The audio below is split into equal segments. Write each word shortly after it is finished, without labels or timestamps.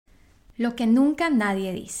Lo que nunca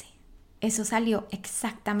nadie dice. Eso salió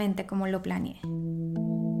exactamente como lo planeé.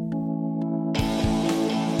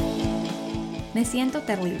 Me siento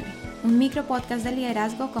terrible. Un micro podcast de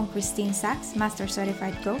liderazgo con Christine Sachs, Master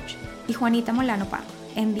Certified Coach, y Juanita Molano Pardo,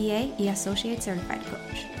 MBA y Associate Certified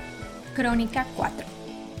Coach. Crónica 4.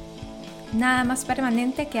 Nada más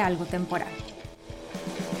permanente que algo temporal.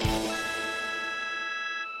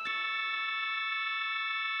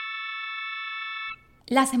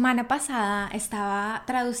 La semana pasada estaba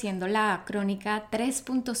traduciendo la crónica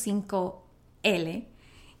 3.5L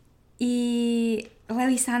y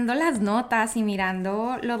revisando las notas y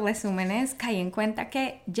mirando los resúmenes caí en cuenta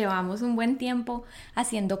que llevamos un buen tiempo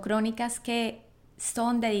haciendo crónicas que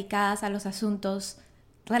son dedicadas a los asuntos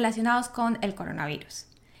relacionados con el coronavirus.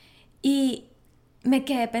 Y me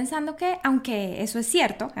quedé pensando que, aunque eso es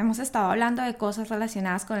cierto, hemos estado hablando de cosas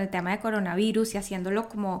relacionadas con el tema de coronavirus y haciéndolo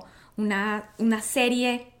como una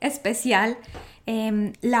serie especial,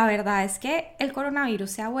 la verdad es que el coronavirus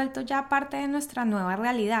se ha vuelto ya parte de nuestra nueva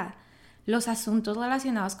realidad. Los asuntos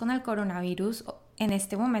relacionados con el coronavirus en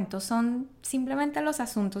este momento son simplemente los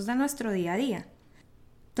asuntos de nuestro día a día.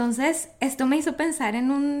 Entonces, esto me hizo pensar en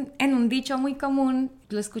un dicho muy común,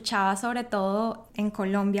 lo escuchaba sobre todo en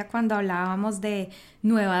Colombia cuando hablábamos de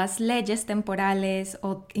nuevas leyes temporales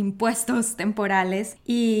o impuestos temporales,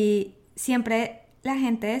 y siempre la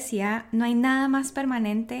gente decía, no hay nada más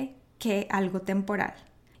permanente que algo temporal.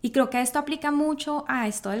 Y creo que esto aplica mucho a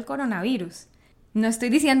esto del coronavirus. No estoy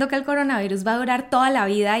diciendo que el coronavirus va a durar toda la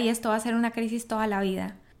vida y esto va a ser una crisis toda la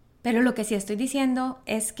vida. Pero lo que sí estoy diciendo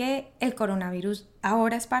es que el coronavirus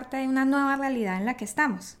ahora es parte de una nueva realidad en la que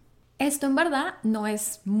estamos. Esto en verdad no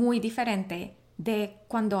es muy diferente de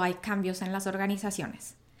cuando hay cambios en las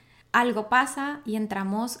organizaciones. Algo pasa y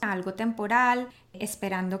entramos a algo temporal,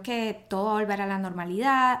 esperando que todo va a volver a la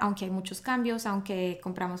normalidad, aunque hay muchos cambios, aunque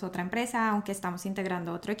compramos otra empresa, aunque estamos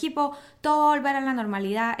integrando otro equipo, todo va a volver a la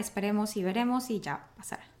normalidad, esperemos y veremos y ya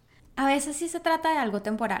pasará. A veces sí se trata de algo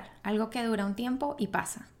temporal, algo que dura un tiempo y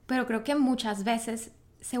pasa, pero creo que muchas veces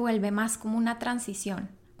se vuelve más como una transición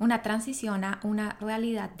a una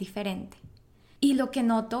realidad diferente. Y lo que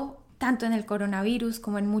noto tanto en el coronavirus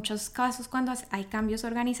como en muchos casos cuando hay cambios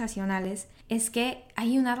organizacionales, es que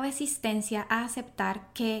hay una resistencia a aceptar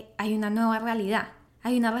que hay una nueva realidad.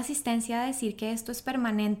 Hay una resistencia a decir que esto es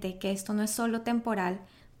permanente, que esto no es solo temporal,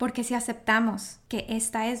 porque si aceptamos que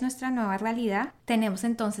esta es nuestra nueva realidad, tenemos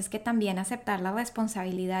entonces que también aceptar la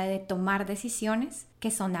responsabilidad de tomar decisiones que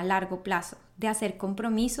son a largo plazo, de hacer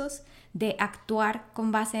compromisos, de actuar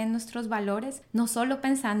con base en nuestros valores, no solo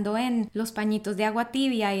pensando en los pañitos de agua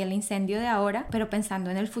tibia y el incendio de ahora, pero pensando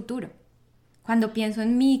en el futuro. Cuando pienso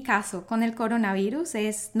en mi caso con el coronavirus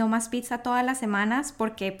es no más pizza todas las semanas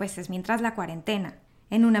porque pues es mientras la cuarentena.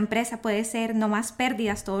 En una empresa puede ser no más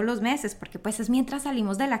pérdidas todos los meses porque pues es mientras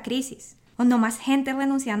salimos de la crisis. O no más gente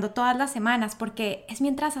renunciando todas las semanas porque es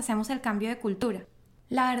mientras hacemos el cambio de cultura.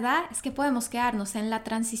 La verdad es que podemos quedarnos en la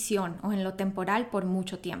transición o en lo temporal por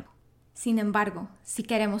mucho tiempo. Sin embargo, si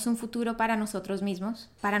queremos un futuro para nosotros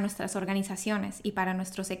mismos, para nuestras organizaciones y para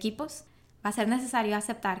nuestros equipos, va a ser necesario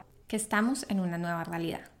aceptar que estamos en una nueva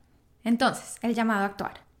realidad. Entonces, el llamado a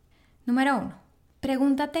actuar. Número 1.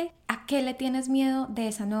 Pregúntate a qué le tienes miedo de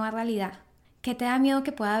esa nueva realidad. ¿Qué te da miedo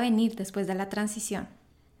que pueda venir después de la transición?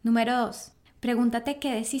 Número 2. Pregúntate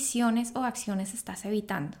qué decisiones o acciones estás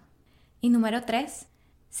evitando. Y número 3.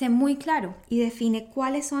 Sé muy claro y define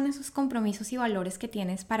cuáles son esos compromisos y valores que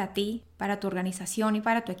tienes para ti, para tu organización y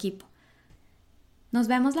para tu equipo. Nos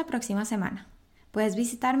vemos la próxima semana. Puedes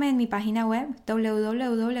visitarme en mi página web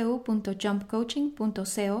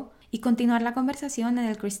www.jumpcoaching.co y continuar la conversación en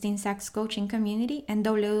el Christine Sachs Coaching Community en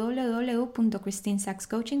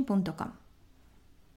www.christinesachscoaching.com.